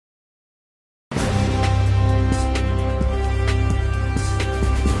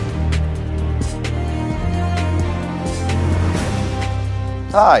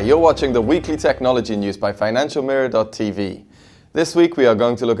Hi, you're watching the weekly technology news by FinancialMirror.tv. This week we are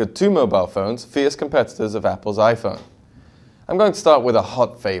going to look at two mobile phones, fierce competitors of Apple's iPhone. I'm going to start with a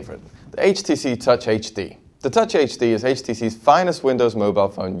hot favorite, the HTC Touch HD. The Touch HD is HTC's finest Windows mobile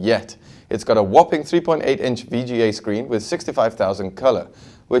phone yet. It's got a whopping 3.8-inch VGA screen with 65,000 color,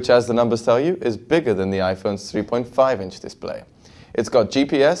 which, as the numbers tell you, is bigger than the iPhone's 3.5-inch display. It's got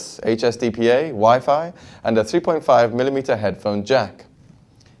GPS, HSDPA, Wi-Fi, and a 3.5mm headphone jack.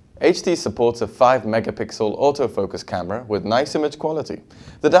 HD supports a 5-megapixel autofocus camera with nice image quality.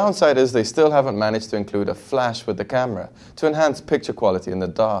 The downside is they still haven't managed to include a flash with the camera to enhance picture quality in the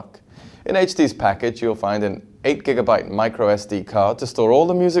dark. In HD's package, you'll find an 8GB microSD card to store all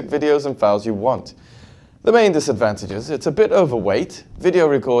the music, videos, and files you want. The main disadvantages: it's a bit overweight, video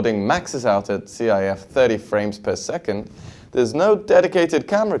recording maxes out at CIF 30 frames per second, there's no dedicated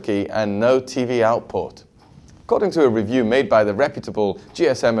camera key, and no TV out port. According to a review made by the reputable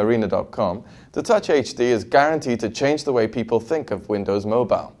GSMarena.com, the Touch HD is guaranteed to change the way people think of Windows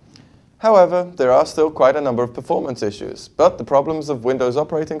Mobile. However, there are still quite a number of performance issues, but the problems of Windows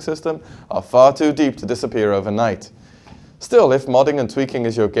operating system are far too deep to disappear overnight. Still, if modding and tweaking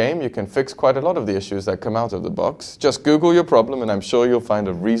is your game, you can fix quite a lot of the issues that come out of the box. Just Google your problem and I'm sure you'll find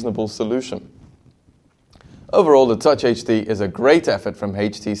a reasonable solution. Overall, the Touch HD is a great effort from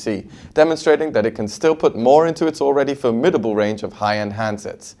HTC, demonstrating that it can still put more into its already formidable range of high-end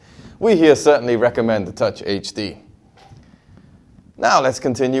handsets. We here certainly recommend the Touch HD. Now let's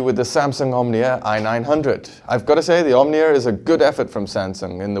continue with the Samsung Omnia i900. I've got to say, the Omnia is a good effort from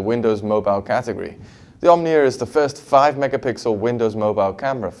Samsung in the Windows Mobile category. The Omnia is the first 5-megapixel Windows Mobile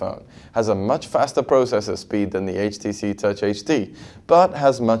camera phone, has a much faster processor speed than the HTC Touch HD, but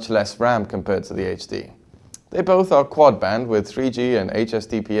has much less RAM compared to the HD. They both are quad-band with 3G and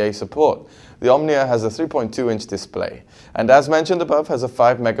HSDPA support. The Omnia has a 3.2-inch display, and as mentioned above, has a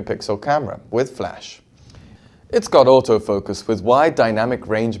 5-megapixel camera with flash. It's got autofocus with wide dynamic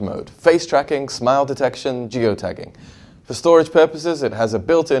range mode, face tracking, smile detection, geotagging. For storage purposes, it has a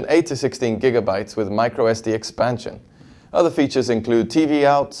built-in 8 to 16 gigabytes with microSD expansion. Other features include TV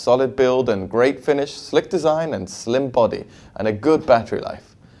out, solid build and great finish, slick design and slim body, and a good battery life.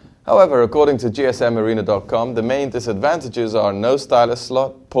 However, according to GSMarena.com, the main disadvantages are no stylus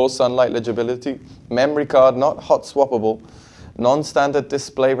slot, poor sunlight legibility, memory card not hot swappable, non-standard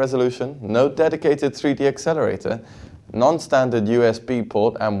display resolution, no dedicated 3D accelerator, non-standard USB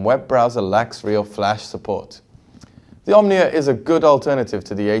port, and web browser lacks real flash support. The Omnia is a good alternative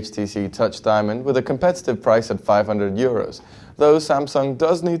to the HTC Touch Diamond with a competitive price at €500, though Samsung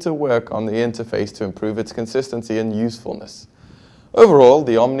does need to work on the interface to improve its consistency and usefulness. Overall,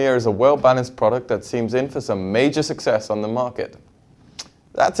 the Omnia is a well-balanced product that seems in for some major success on the market.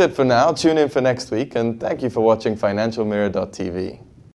 That's it for now. Tune in for next week, and thank you for watching FinancialMirror.tv.